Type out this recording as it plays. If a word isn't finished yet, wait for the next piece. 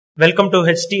Welcome to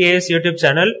Htas YouTube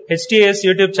channel. Htas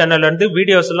YouTube channel வந்து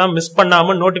videos எல்லாம் miss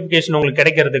பண்ணாம notification உங்களுக்கு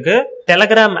கிடைக்கிறதுக்கு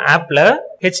Telegram appல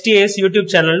Htas YouTube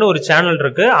channelனு ஒரு சேனல்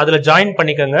இருக்கு. அதுல ஜாயின்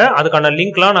பண்ணிக்கங்க. அதுக்கான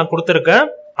லிங்க்லாம் நான் கொடுத்திருக்கேன்.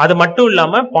 அது மட்டும்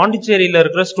இல்லாம பாண்டிச்சேரியில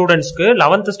இருக்கிற ஸ்டூடண்ட்ஸ்க்கு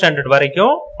 11th ஸ்டாண்டர்ட்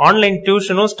வரைக்கும் ஆன்லைன்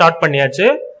டியூஷனும் ஸ்டார்ட் பண்ணியாச்சு.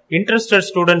 இன்ட்ரஸ்டட்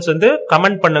ஸ்டூடண்ட்ஸ் வந்து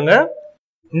கமெண்ட் பண்ணுங்க.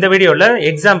 இந்த வீடியோல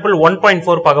எக்ஸாம்பிள்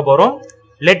 1.4 பார்க்க போறோம்.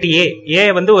 Let A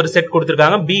வந்து ஒரு செட்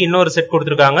கொடுத்திருக்காங்க, B இன்னொரு செட்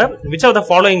கொடுத்திருக்காங்க. Which of the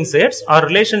following sets are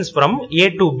relations from A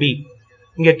to B?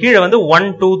 இங்க கீழ வந்து 1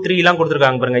 2 3 எல்லாம்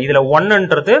கொடுத்திருக்காங்க பாருங்க. இதுல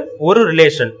 1ன்றது ஒரு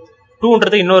ரிலேஷன்,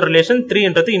 2ன்றது இன்னொரு ரிலேஷன்,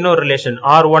 3ன்றது இன்னொரு ரிலேஷன்.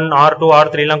 R1 R2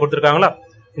 R3 எல்லாம் கொடுத்திருக்காங்களா?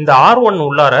 இந்த R1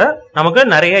 உள்ளார நமக்கு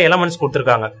நிறைய எலிமெண்ட்ஸ்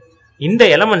கொடுத்திருக்காங்க. இந்த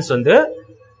எலிமெண்ட்ஸ் வந்து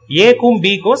Aக்கும்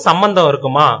Bக்கும் சம்பந்தம்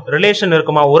இருக்குமா, ரிலேஷன்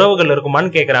இருக்குமா, உறவுகள்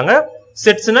இருக்குமான்னு கேக்குறாங்க.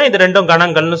 செட்ஸ்னா இது ரெண்டும்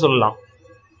கணங்கள்னு சொல்லலாம்.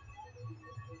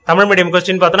 தமிழ் மீடியம்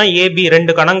கொஸ்டின் பார்த்தோம்னா AB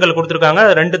ரெண்டு கணங்கள் கொடுத்திருக்காங்க.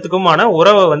 ரெண்டுத்துக்குமான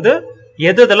உறவை வந்து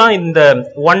எதெல்லாம் இந்த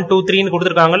 1 2 3ன்னு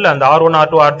கொடுத்திருக்காங்கல்ல, அந்த R1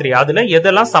 R2 R3 அதுல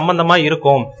எதெல்லாம் சம்பந்தமா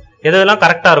இருக்கும், எதெல்லாம்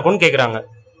கரெக்டா இருக்கும்னு கேக்குறாங்க.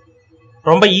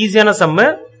 ரொம்ப ஈஸியான சம்மு.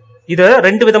 இத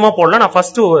ரெண்டு விதமா போடலாம். நான்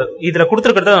ஃபர்ஸ்ட் இதுல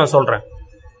கொடுத்திருக்கிறத நான் சொல்றேன்.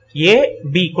 A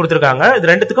B கொடுத்திருக்காங்க.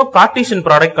 இது ரெண்டுத்துக்கும் கார்ட்டீசியன்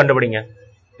ப்ராடக்ட் கண்டுபிடிங்க.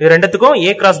 இது ரெண்டுத்துக்கும்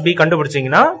A கிராஸ் B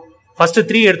கண்டுபிடிச்சீங்கன்னா ஃபர்ஸ்ட்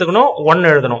 3 எடுத்துக்கணும், 1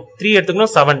 எழுதணும். 3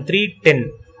 எடுத்துக்கணும் 7 3 10.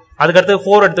 அதுக்கடுத்து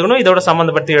 4 எடுத்துக்கணும், இதோட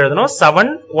சம்பந்தப்படுத்தி எழுதணும். 7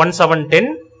 1 7 10.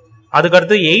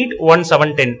 அதுக்கடுத்து 8 1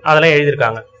 7 10. அதெல்லாம்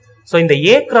எழுதியிருக்காங்க. சோ இந்த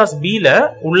A கிராஸ் B ல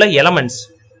உள்ள எலிமெண்ட்ஸ்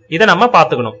இதை நம்ம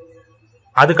பாத்துக்கணும்.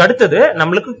 அதுக்கு அடுத்தது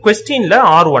நம்மளுக்கு கொஸ்டின்ல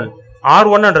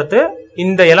R1ன்றது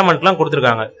இந்த எலிமெண்ட் எல்லாம்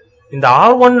கொடுத்திருக்காங்க. இந்த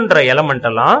R1ன்ற எலிமெண்ட்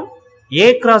எல்லாம் A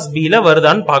கிராஸ் B ல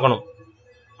வருதான்னு பார்க்கணும்.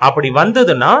 அப்படி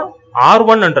வந்ததுன்னா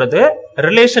R1ன்றது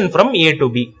relation from A to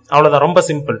B. அவ்வளவுதான், ரொம்ப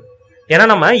சிம்பிள். ஏன்னா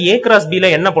நம்ம A கிராஸ் B ல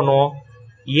என்ன பண்ணுவோம்,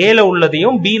 ஏல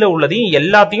உள்ளதையும் B ல உள்ளதையும்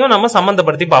எல்லாத்தையும் நம்ம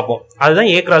சம்பந்தப்படுத்தி பார்ப்போம். அதுதான்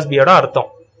A கிராஸ் B யோட அர்த்தம்.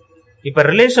 இப்ப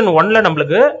ரிலேஷன் 1ல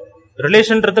நம்மளுக்கு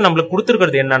ரிலேஷன்றது நம்மளுக்கு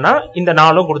கொடுத்திருக்கிறது என்னன்னா இந்த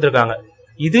 4ம் கொடுத்திருக்காங்க.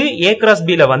 இது A கிராஸ்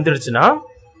B ல வந்துருச்சுன்னா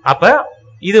அப்ப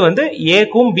இது வந்து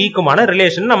Aக்கும் Bக்குமான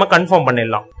ரிலேஷன் நம்ம கன்ஃபார்ம்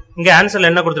பண்ணிடலாம். இங்க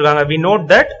ஆன்சர்ல என்ன கொடுத்திருக்காங்க, we note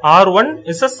that R1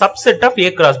 is a subset of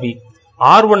A cross B.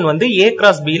 R1 வந்து A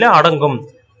கிராஸ் B ல அடங்கும்.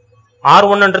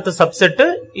 R1ன்றது சப்செட்,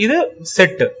 இது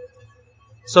set.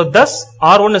 So thus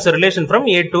R1 is a relation from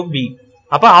A to B.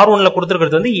 அப்ப R1ல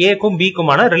கொடுத்திருக்கிறது வந்து Aக்கும்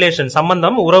Bக்குமான ரிலேஷன்,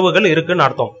 சம்பந்தம், உறவுகள் இருக்குன்னு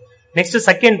அர்த்தம். நெக்ஸ்ட்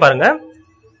செகண்ட் பாருங்க.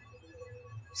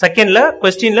 செகண்ட்ல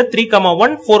क्वेश्चनல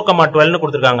 3,1 4,12 னு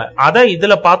கொடுத்திருக்காங்க. அத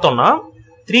இதுல பார்த்தோம்னா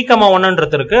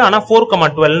 3,1ன்றது இருக்கு, ஆனா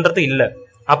 4,12ன்றது இல்ல.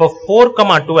 அப்ப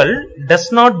 4,12 does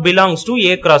not belongs to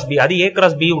A cross B. அது A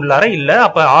cross B உள்ளார இல்ல.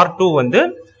 அப்ப R2 வந்து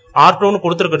R2 னு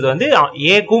கொடுத்திருக்கிறது வந்து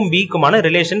Aக்கும் Bக்குமான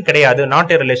ரிலேஷன் கிடையாது,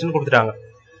 நாட் ஏ ரிலேஷன் கொடுத்துட்டாங்க.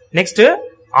 நெக்ஸ்ட்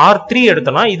R3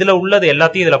 எடுத்தோம்னா இதுல உள்ளது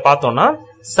எல்லாத்தையும் இதுல பார்த்தோம்னா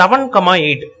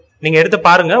 7,8. நீங்க எடுத்து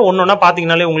பாருங்க, ஒன்னொன்னா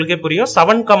பாத்தீங்கன்னாலே உங்களுக்கே புரியும்.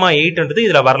 7,8ன்றது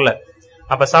இதுல வரல.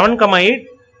 அப்ப 7,8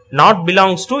 not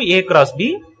belongs to A cross B.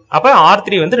 அப்ப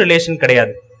R3 வந்து ரிலேஷன்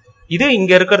கிடையாது. இது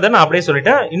இங்க இருக்கிறத நான் அப்படியே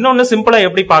சொல்லிட்டேன். இன்னொன்னு சிம்பிளா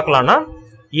எப்படி பார்க்கலாம்னா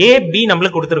A B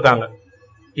நம்மளுக்கு கொடுத்திருக்காங்க.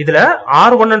 இதுல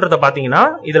R1ன்றத பாத்தீங்கன்னா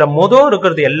இதுல மொதல்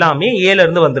இருக்கிறது எல்லாமே A ல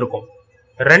இருந்து வந்திருக்கும்,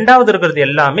 ரெண்டாவது இருக்கிறது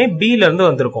எல்லாமே B ல இருந்து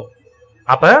வந்திருக்கும்.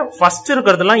 அப்ப ஃபர்ஸ்ட்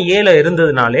இருக்கிறதெல்லாம் A ல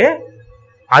இருந்ததுனாலே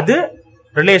அது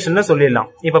ரிலேஷன் சொல்லிடலாம்.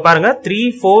 இப்ப பாருங்க 3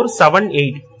 4 7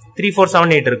 8 3 4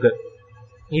 7 8 இருக்கு.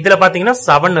 இதுல பாத்தீங்கன்னா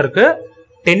 7 இருக்கு,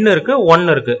 10 இருக்கு, 1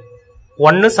 இருக்கு.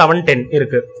 1 7 10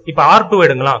 இருக்கு. இப்ப R2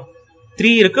 எடுங்களா,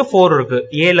 3 இருக்கு 4 இருக்கு,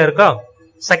 A ல இருக்கா.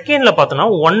 செகண்ட்ல பார்த்தோம்னா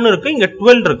 1 இருக்கு, இங்க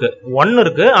 12 இருக்கு. 1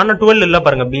 இருக்கு ஆனா 12 இல்ல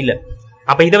பாருங்க B ல.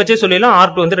 அப்ப இதை வச்சே சொல்லிடலாம்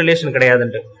R2 வந்து ரிலேஷன்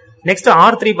கிடையாதுன்னு. நெக்ஸ்ட்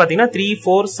R3 பாத்தீங்கன்னா 3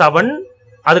 4 7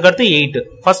 அதுக்கடுத்து 8.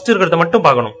 ஃபர்ஸ்ட் இருக்கிறத மட்டும்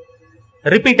பார்க்கணும்.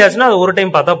 ரிப்பீட் ஆச்சுன்னா அது ஒரு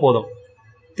டைம் பார்த்தா போதும்.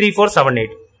 3 4 7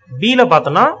 8. B ல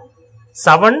பார்த்தோம்னா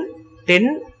 7 10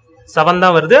 7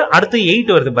 தான் வருது, அடுத்து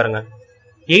 8 வருது பாருங்க.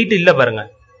 8 இல்ல பாருங்க.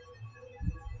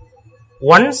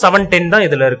 1 7 10 தான்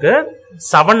இதுல இருக்கு.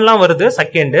 7லாம் வருது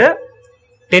செகண்ட்,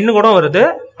 10 கூட வருது,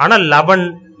 ஆனா 11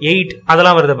 8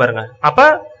 அதெல்லாம் வருது பாருங்க.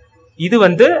 அப்ப இது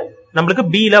வந்து நம்மளுக்கு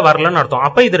B ல வரலன்னு அர்த்தம்.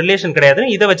 அப்ப இது ரிலேஷன் கிடையாது.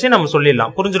 இதை வச்சு நம்ம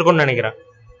சொல்லிடலாம். புரிஞ்சிருக்கும்னு நினைக்கிறேன்.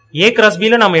 A கிராஸ் B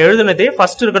ல நம்ம எழுதுனதே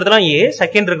ஃபர்ஸ்ட் இருக்கிறதுலாம் A,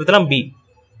 செகண்ட் இருக்கிறதுலாம் B.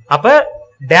 அப்ப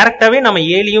டைரக்டாவே நம்ம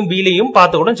ஏலையும் பிலையும்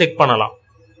பார்த்து கூட செக் பண்ணலாம்.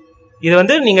 இது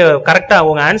வந்து நீங்க கரெக்டா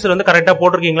உங்க ஆன்சர் வந்து கரெக்டா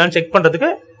போட்டிருக்கீங்களான்னு செக் பண்றதுக்கு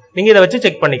நீங்க இதை வச்சு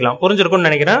செக் பண்ணிக்கலாம். புரிஞ்சிருக்கும்னு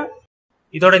நினைக்கிறேன்.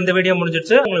 இதோட இந்த வீடியோ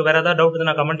முடிஞ்சிருச்சு. உங்களுக்கு வேற ஏதாவது டவுட்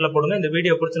இருந்தா கமெண்ட்ல போடுங்க. இந்த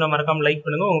வீடியோ பிடிச்சி மறக்காம லைக்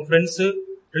பண்ணுங்க. உங்க ஃப்ரெண்ட்ஸ்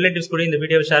ரிலேட்டிவ்ஸ் கூட இந்த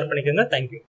வீடியோவை ஷேர் பண்ணிக்கோங்க. தேங்க்யூ.